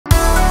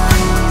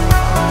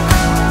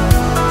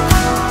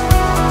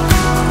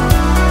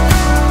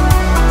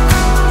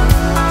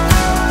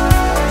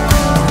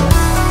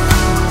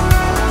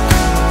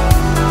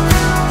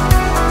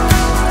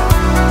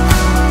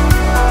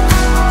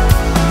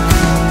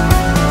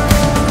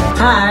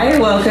Hi,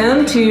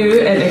 welcome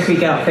to Etna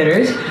Creek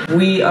Outfitters.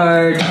 We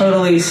are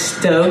totally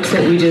stoked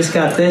that we just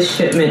got this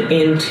shipment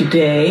in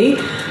today.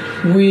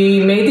 We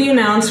made the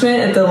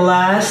announcement at the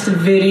last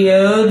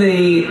video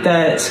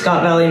that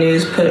Scott Valley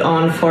News put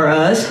on for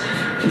us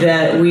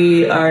that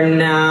we are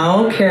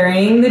now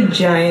carrying the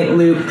Giant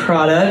Loop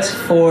products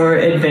for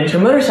adventure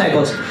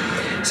motorcycles.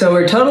 So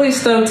we're totally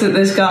stoked that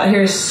this got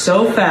here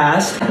so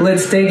fast.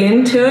 Let's dig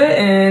into it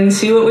and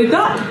see what we've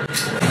got.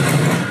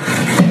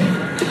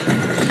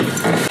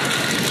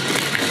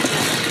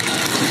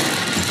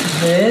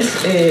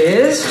 This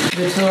is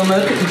the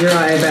Tillamook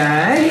dry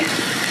bag.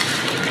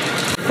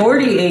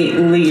 48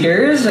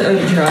 liters of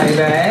dry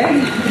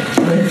bag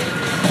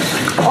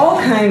with all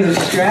kinds of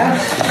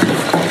straps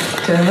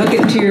to hook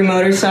it to your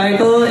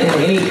motorcycle in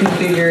any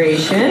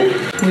configuration.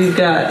 We've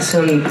got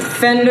some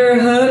fender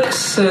hooks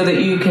so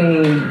that you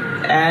can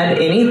add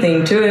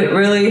anything to it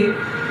really,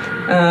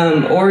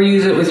 or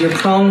use it with your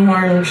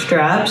pronghorn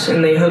straps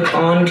and they hook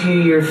onto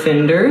your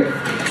fender.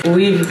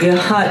 We've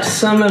got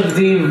some of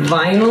the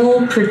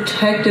vinyl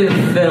protective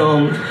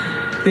film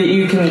that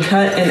you can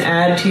cut and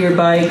add to your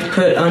bike,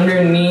 put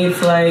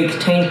underneath like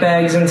tank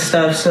bags and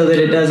stuff so that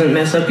it doesn't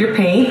mess up your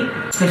paint.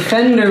 The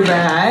fender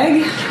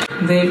bag,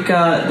 they've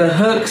got the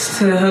hooks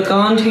to hook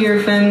onto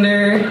your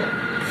fender.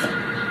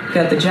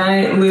 Got the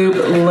Giant Loop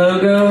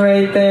logo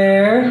right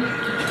there.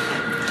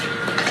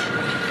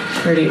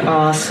 Pretty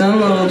awesome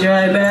little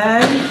dry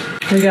bag.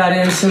 We got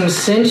in some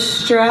cinch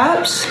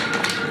straps.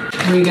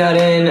 We got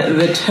in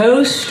the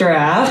toe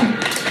strap,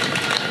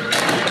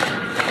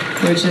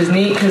 which is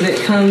neat because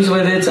it comes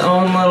with its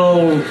own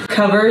little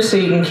cover so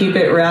you can keep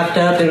it wrapped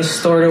up and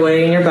stored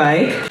away in your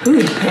bike. Ooh,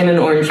 and an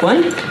orange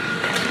one.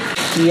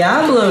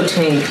 Diablo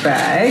tank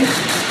bag,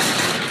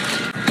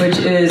 which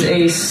is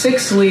a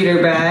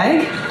 6-liter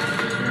bag.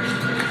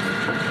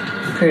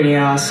 Pretty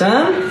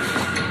awesome.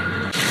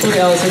 We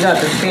also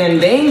got the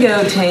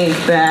Fandango tank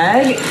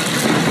bag,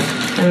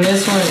 and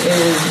this one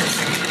is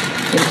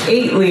an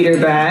 8-liter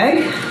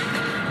bag.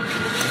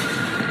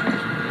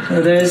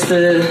 So there's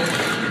the,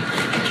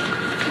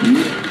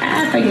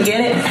 if I can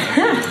get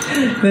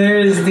it,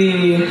 there's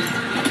the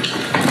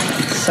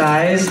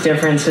size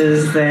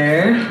differences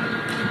there.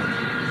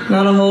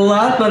 Not a whole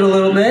lot, but a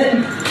little bit.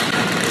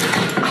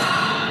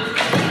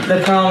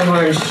 The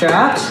pronghorn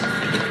straps.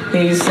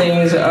 These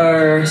things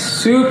are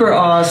super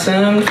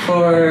awesome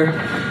for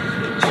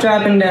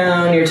strapping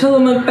down your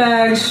Tillamook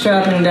bags,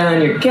 strapping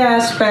down your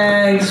gas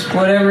bags,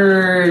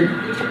 whatever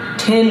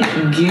tent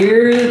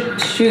gear,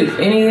 shoot,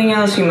 anything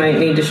else you might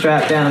need to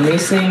strap down.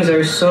 These things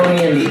are so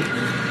handy.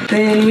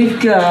 Then we've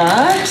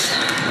got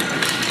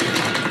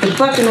the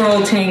Buck and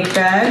Roll tank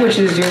bag, which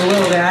is your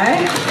little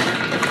guy,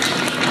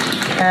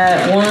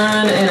 at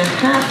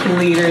 1.5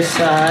 liter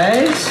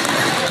size.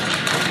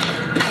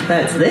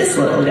 That's this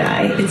little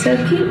guy. It's so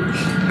cute.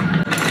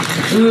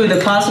 Ooh,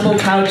 the possible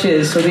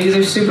pouches. So these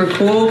are super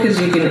cool because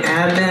you can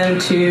add them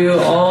to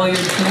all your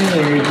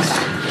lanyards.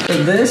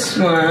 So this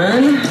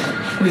one,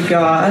 we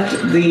got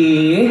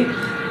the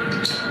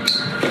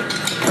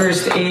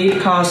first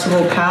aid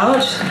possible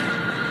pouch.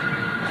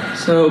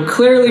 So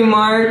clearly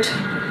marked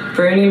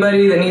for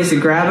anybody that needs to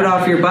grab it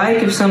off your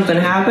bike if something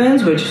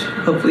happens, which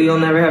hopefully you'll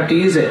never have to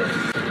use it.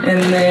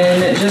 And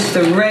then just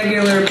a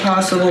regular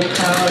possible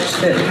pouch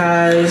that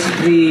has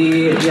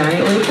the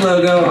Giant Loop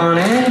logo on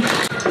it.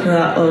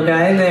 That little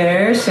guy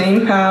there,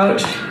 same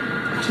pouch,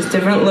 just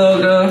different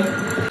logo.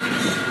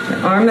 The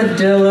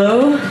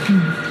Armadillo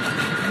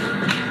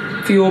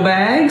fuel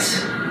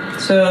bags.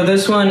 So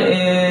this one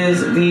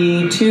is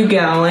the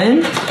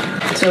 2-gallon.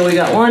 So we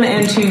got 1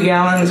 and 2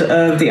 gallons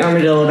of the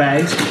Armadillo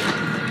bags.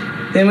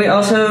 Then we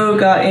also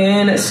got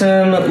in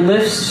some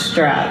lift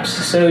straps,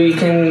 so you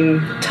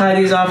can tie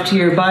these off to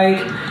your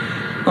bike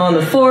on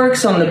the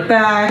forks, on the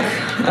back,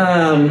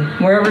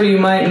 wherever you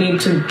might need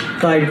to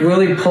like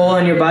really pull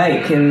on your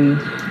bike, and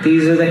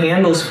these are the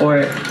handles for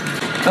it.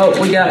 Oh,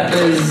 we got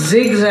the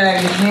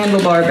zigzag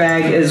handlebar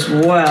bag as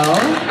well.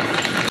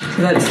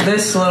 So that's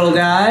this little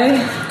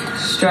guy,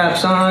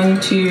 straps on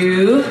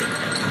to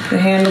the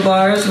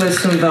handlebars with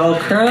some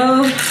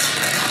Velcro.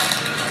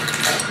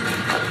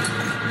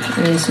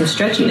 And some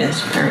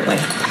stretchiness, apparently.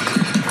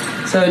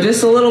 So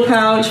just a little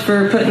pouch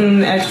for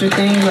putting extra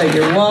things like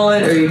your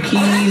wallet or your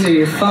keys or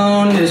your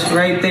phone, just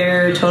right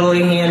there,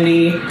 totally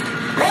handy.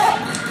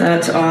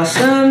 That's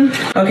awesome.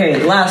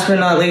 Okay, last but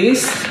not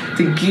least,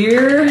 the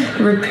gear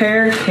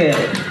repair kit.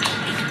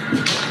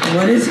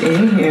 What is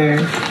in here?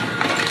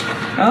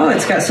 Oh,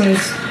 it's got some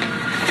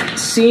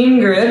seam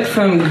grip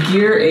from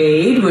Gear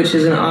Aid, which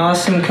is an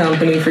awesome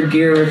company for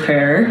gear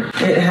repair.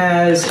 It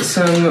has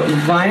some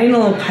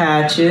vinyl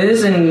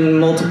patches in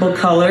multiple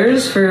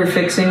colors for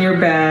fixing your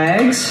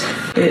bags.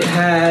 It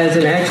has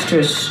an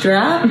extra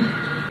strap,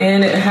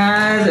 and it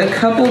has a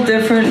couple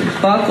different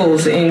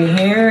buckles in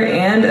here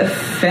and a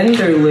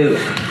fender loop.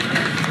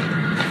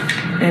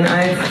 And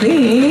I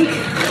think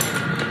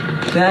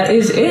that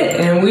is it.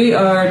 And we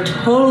are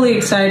totally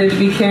excited to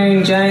be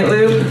carrying Giant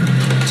Loop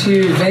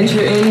to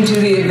venture into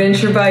the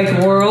adventure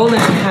bike world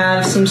and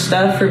have some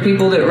stuff for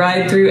people that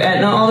ride through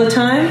Etna all the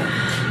time.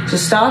 So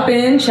stop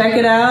in, check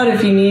it out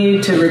if you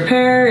need to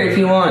repair, if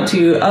you want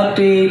to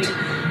update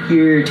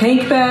your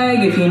tank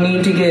bag, if you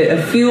need to get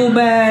a fuel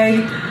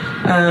bag,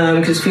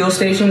 because fuel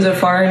stations are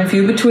far and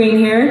few between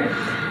here.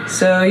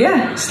 So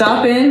yeah,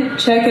 stop in,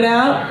 check it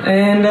out,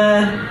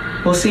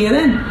 and we'll see you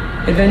then.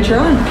 Adventure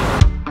on.